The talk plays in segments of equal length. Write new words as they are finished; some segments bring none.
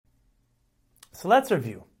So let's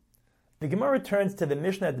review. The Gemara returns to the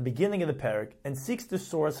Mishnah at the beginning of the parak and seeks the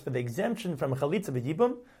source for the exemption from Chalitza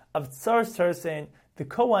V'Yibum of Tsaras Tarasein, the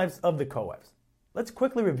co-wives of the co-wives. Let's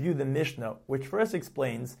quickly review the Mishnah, which first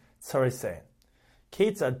explains Tsaresein.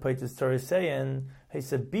 Ketzad Paitis Tsaresein,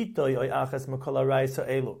 Heisabitoy Oy Achas Makol Araisa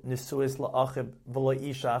Elu, Nisuis La'achib V'lo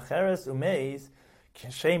Isha Acheres Umeis,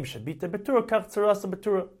 Kishem Shabita Betura Kach Tsarasa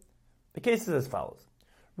Betura. The case is as follows.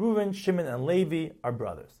 Reuben, Shimon, and Levi are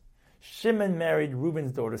brothers. Shimon married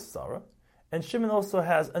Reuben's daughter Sarah, and Shimon also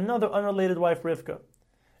has another unrelated wife, Rivka.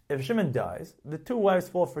 If Shimon dies, the two wives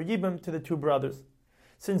fall for Yibum to the two brothers.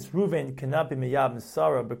 Since Reuben cannot be Miyam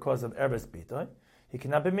Sarah because of Erves Bitoy, he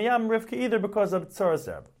cannot be Miyam Rivka either because of Tsaras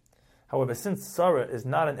Erva. However, since Sarah is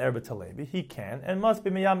not an Erva to Levi, he can and must be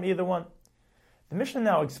Miyam either one. The Mishnah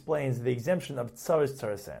now explains the exemption of Tsaras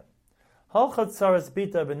Tarasen. Halchat Tsaras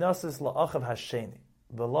Bita Benasis La'achav Hasheni,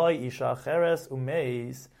 V'lai Isha Acheres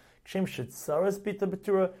Umeis, Kshim Shit Tsaras Bita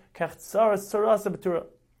Betura, Kach Tsaras Tsarasa Betura.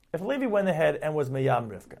 If Levi went ahead and was Miyam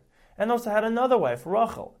Rivka, and also had another wife,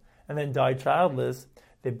 Rachel, and then died childless,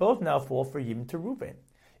 they both now fall for Yibum to Reuben.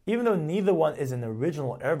 Even though neither one is an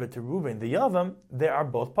original Erva to Reuben, the Yavam, they are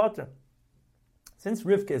both Pater. Since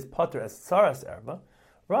Rivka is Pater as Tsaras Erva,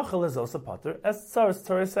 Rachel is also Pater as Tsaras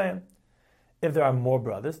Tarasein. If there are more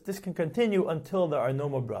brothers, this can continue until there are no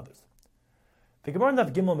more brothers. The Gemara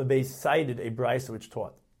Daf Gimel Mebei cited a brisa which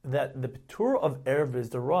taught that the Petur of Erva is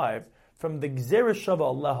derived from the Gzera Shava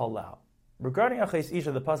Allah Allah. Regarding Aches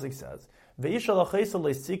Isha, the pasuk says, "Ve'isha lachesa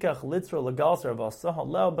lesikach litzra legalser v'asah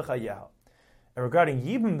Allah b'chayeha." And regarding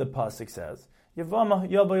Yibum, the pasuk says, "Yavama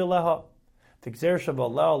yavo yaleha." The Gzera Shava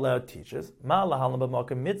Allah Allah teaches, "Ma lahalam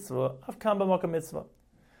b'makam mitzvah avkam b'makam mitzvah."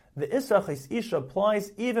 The Isra Aches Isha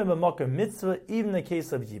applies even b'makam mitzvah, even in the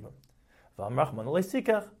case of Yibum. V'amrachman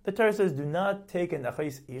lesikach. The Torah says, "Do not take an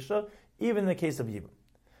Aches Isha, even in the case of Yibum."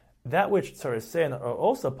 That which Tsaresein are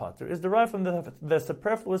also Pater is derived from the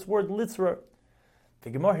superfluous word litzra.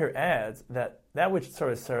 The Gemara here adds that which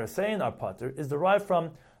Tsaresein are Pater is derived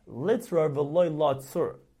from litzra v'loy la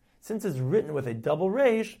tzur. Since it's written with a double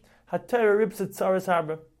resh, hatera ripsa tsaras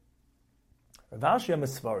harba. Rav Ashi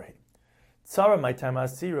Misvarhi. Tzara my time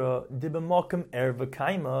asira dibamakim erva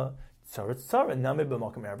kaima tzara nami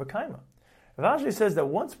b'makim erva kaima. Rav Ashi says that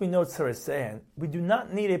once we know Tsaresein, we do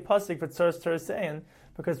not need a pasuk for Tsaresein,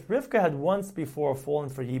 because Rivka had once before fallen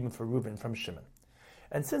for Yibum for Reuben from Shimon.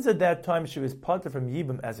 And since at that time she was Pater from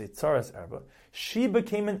Yibum as a Tsaras Erva, she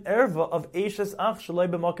became an Erva of Eishes Ach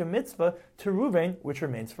Shalai B'Makam Mitzvah to Reuben, which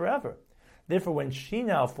remains forever. Therefore, when she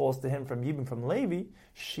now falls to him from Yibum from Levi,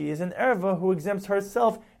 she is an Erva who exempts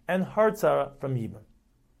herself and her Tzara from Yibum.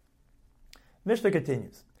 Mishnah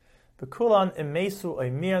continues. V'kulan emesu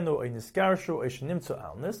oimianu oiniskarshu oishnimtzu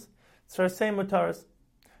alnis, Tsaresein mutaris.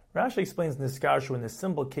 Rashi explains Niskarshu in the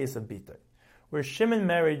simple case of Bita, where Shimon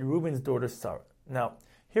married Reuben's daughter Sarah. Now,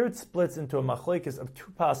 here it splits into a machlekes of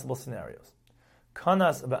two possible scenarios.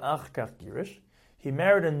 Kanas v'achkach girish, he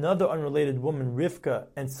married another unrelated woman, Rivka,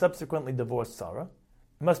 and subsequently divorced Sarah.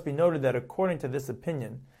 It must be noted that according to this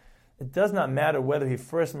opinion, it does not matter whether he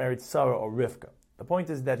first married Sarah or Rivka. The point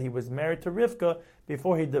is that he was married to Rivka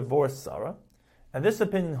before he divorced Sarah, and this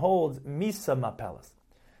opinion holds Misa Mapelas.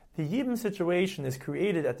 The Yibum situation is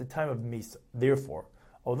created at the time of Misa. Therefore,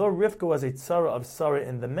 although Rivka was a tzara of Sarah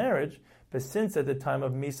in the marriage, but since at the time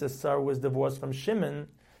of Misa Sarah was divorced from Shimon,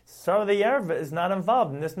 Sarah the Erva is not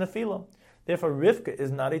involved in this nefila. Therefore, Rivka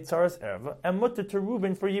is not a tzaras Erva and mutter to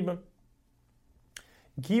Reuben for Yibum.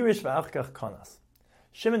 Girish v'achkach kanas.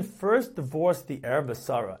 Shimon first divorced the Erva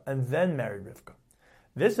Sarah and then married Rivka.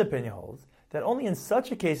 This opinion holds that only in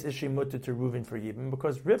such a case is she mutter to Reuben for Yibum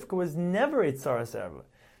because Rivka was never a tzaras Erva,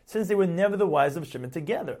 since they were never the wives of Shimon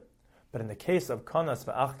together. But in the case of Kanas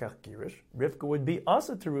v'achkach girish, Rivka would be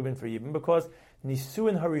also to Reuben for Yibum because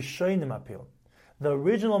nisuin harishonim apil. The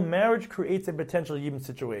original marriage creates a potential Yibum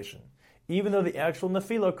situation, even though the actual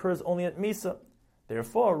nefila occurs only at Misa.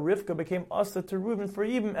 Therefore, Rivka became also to Reuben for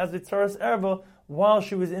Yibum as the tzaras erva while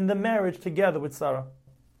she was in the marriage together with Sarah.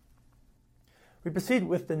 We proceed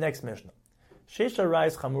with the next Mishnah. Shesha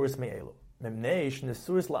rais chamuris me'elu memneish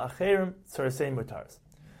nesuris la'acherim tzarasein mutaris.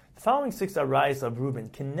 The following 6 arayos of Reuben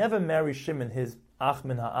can never marry Shimon, his ach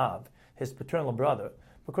min ha'av, his paternal brother,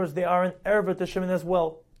 because they are an erva to Shimon as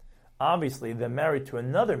well. Obviously, they're married to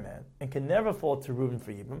another man and can never fall to Reuben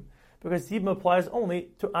for Yibum, because Yibum applies only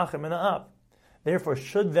to ach min ha'av. Therefore,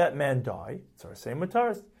 should that man die, tzarasein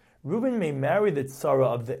mutaris, Reuben may marry the tzara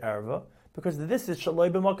of the erva, because this is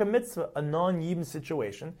shaloi b'makam mitzvah, a non-Yibum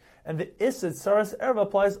situation, and the isid tzaras erva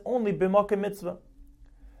applies only b'makam mitzvah.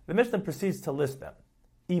 The Mishnah proceeds to list them.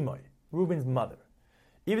 Imoy, Reuben's mother.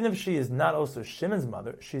 Even if she is not also Shimon's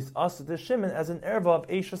mother, she's also to Shimon as an erva of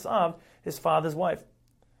Eishes Av, his father's wife.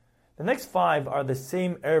 The next 5 are the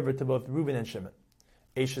same erva to both Reuben and Shimon.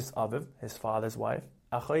 Eishes Aviv, his father's wife,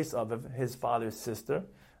 Achos Aviv, his father's sister,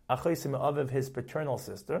 Achos Ima Aviv, his paternal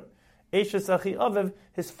sister, Eishes Achi Aviv,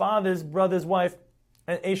 his father's brother's wife,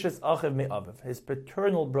 and Eishes Achiv Me Aviv, his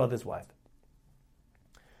paternal brother's wife.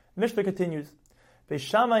 Mishnah continues,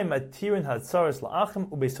 Beishamai matirin hatzaris la'achim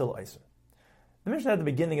u'beisil aiser. The Mishnah at the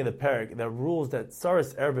beginning of the parak that rules that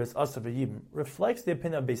tzaris erva is asur for yibum reflects the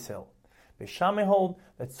opinion of Beis Hillel. Beishamai hold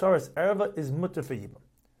that tzaris erva is mutter for yibum.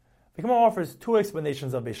 The Gemara offers 2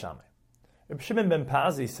 explanations of Beishamai. Reb Shimon ben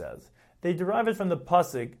Pazi says they derive it from the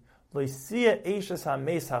pasuk Loisia eishes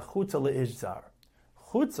hameis hachutza leishzar.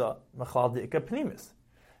 Chutza machal deika pnimis.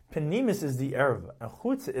 Pnimis is the erva, and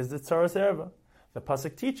chutza is the tzaras erva. The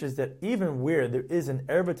pasuk teaches that even where there is an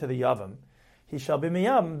erva to the yavam, he shall be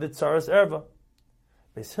miyam the tzaras erva.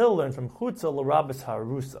 Beis Hillel learned from chutza l'rabas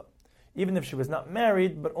harusa. Even if she was not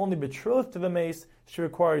married, but only betrothed to the mace, she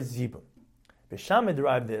requires yibum. Beishamai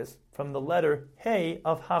derived this from the letter hey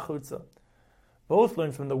of hachutza. Both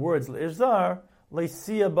learned from the words le'izar,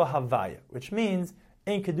 le'sia b'havaya, which means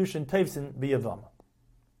ein kedushin teivsin b'yavama.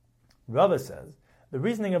 Rava says the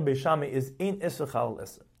reasoning of Beishamai is ein isser chal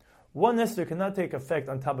isser. One isser cannot take effect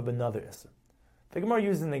on top of another isser. The Gemara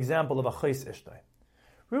uses an example of a chais ishtai.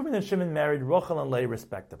 Reuben and Shimon married Rachel and Leah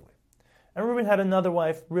respectively, and Reuben had another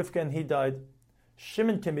wife, Rivka, and he died.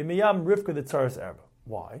 Shimon can be miyam Rivka the tzaras erva.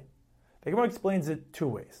 Why? The Gemara explains it 2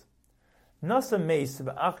 ways. Nasa meis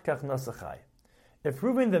v'achkach nasa chai. If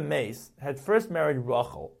Reuben the mace had first married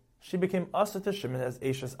Rachel, she became asur to Shimon as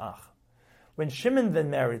Eishes Ach. When Shimon then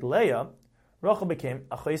married Leah, Rachel became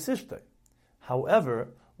Achais Ishtay.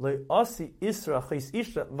 However, Le'asi Isra Achais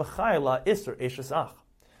Ishtay v'chayla Isra Eishes Ach.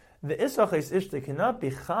 The Isra Achais Ishtay cannot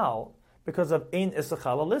be Chal because of Ein Isra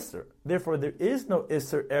Chal Al-Isra. Therefore, there is no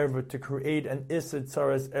Isra Erva to create an Isra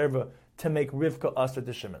Tzaras Erva to make Rivka asur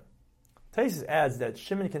to Shimon. Taisus adds that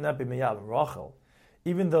Shimon cannot be Meyab Rachel,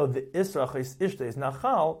 even though the Isra Achais Ishtay is not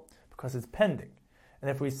Chal, because it's pending.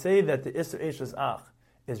 And if we say that the Isra Eishes Ach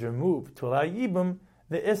is removed to allow Yibum,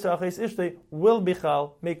 the Isra Achais Ishtay will be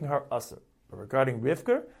Chal, making her asur. But regarding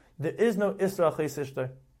Rivka, there is no Isra Achais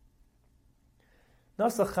Ishtay.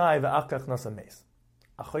 Nasa Chai v'achkach nasa meis.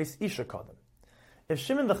 Achais Isha kadam. If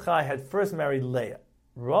Shimon the Chai had first married Leah,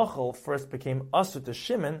 Rachel first became asur to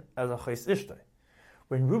Shimon as Achais Ishtay.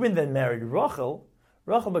 When Reuben then married Rachel,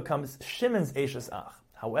 Rachel becomes Shimon's Eishes Ach.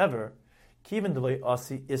 However, Kiven delay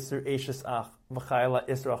asi Isser Eishes Ach v'chayla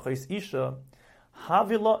Isra Achais Isha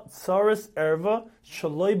Havila Tzaras Erva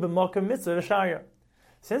Shaloi b'Makam Mitzvah V'Shaya.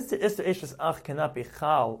 Since the Isra Eishes Ach cannot be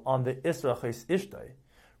Chal on the Isra Achais Ishtay,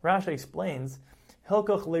 Rashi explains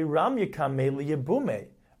Hilkoch le'ram yikamei le'yebume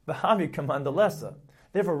v'hav yikaman delesa.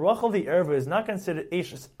 Therefore, Rachel the Erva is not considered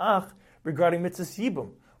Eishes Ach regarding Mitzvah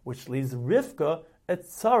Yibum, which leaves Rivka at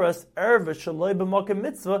Tzaras Erva Shaloi b'Makam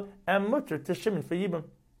Mitzvah and Mutter to Shimon for Yibum.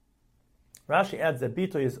 Rashi adds that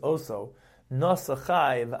Bitoy is also Nasa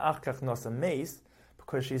Chai v'achkach Nasa Meis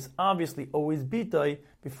because she's obviously always Bitoy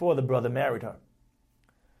before the brother married her.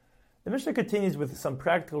 The Mishnah continues with some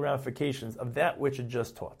practical ramifications of that which it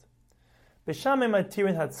just taught. Beishamai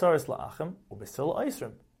matirin hatzaris la'achim u'besil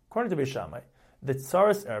aisrim. According to Beishamai, the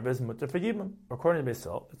tzaris erva is mutter for yibum. According to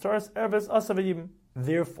Beisil, the tzaris erva is asa for yibum.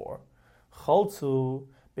 Therefore, choltzu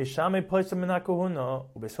Beishamai poisem min hakohuna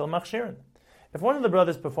u'besil machshirin. If one of the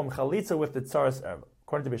brothers perform chalitza with the tzaras erva,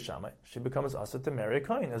 according to Beishamai, she becomes asa to marry a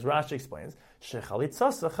kohen. As Rashi explains,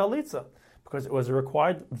 shechalitzasa chalitza, because it was a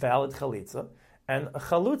required valid chalitza, and a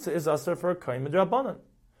chalutza is asa for a kohen midrabanan.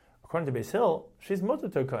 According to Beis Hillel, she's mutter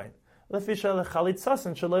to a kohen. Lefisha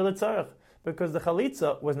chalitzasin shalei letzarech, because the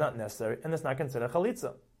chalitza was not necessary and it's not considered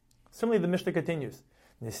chalitza. Similarly, the Mishnah continues,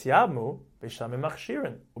 Nisyabmu Beishamai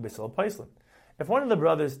machshirin u'Beis paislim. If one of the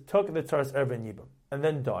brothers took the tzaras erva in yibum and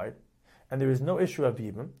then died, and there is no issue of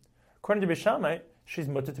yibum, according to Beishamai, she's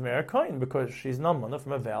mutter to marry a kohen because she's nalmana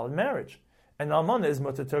from a valid marriage, and nalmana is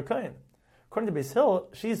mutter to a kohen. According to Beis Hillel,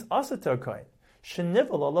 she's asa to a kohen.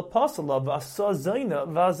 Shenivala lapasala v'asa zayna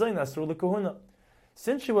v'azayna asur l'kuhuna.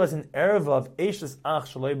 Since she was an erva of Eishes Ach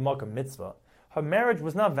Shalei B'Makam Mitzvah, her marriage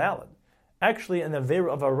was not valid. Actually, an avera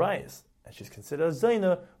of Arayis, and she's considered a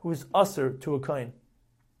zayna who is asur to a kohen.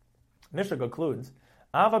 Mishnah concludes,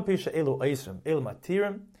 Ava pisha elu eisrim, elu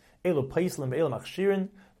matirim, elu paislim, elu machshirin,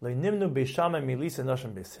 le'nimnu Beishamai milisa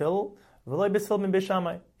nashim Beis Hillel, v'lei Beis Hillel min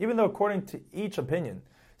Beishamai. Even though according to each opinion,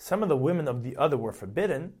 some of the women of the other were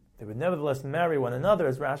forbidden, they would nevertheless marry one another,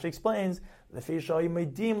 as Rashi explains, because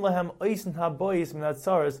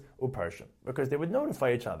they would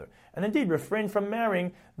notify each other, and indeed refrain from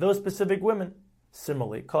marrying those specific women.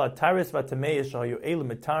 Similarly, kol hataris v'tameis shahayu elu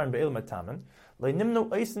mitarin ve'elu matamen, le'nimnu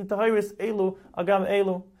eisin tahiris elu agam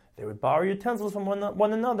elu. They would borrow utensils from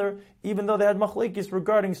one another, even though they had machlekes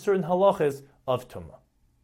regarding certain halachas of tumah.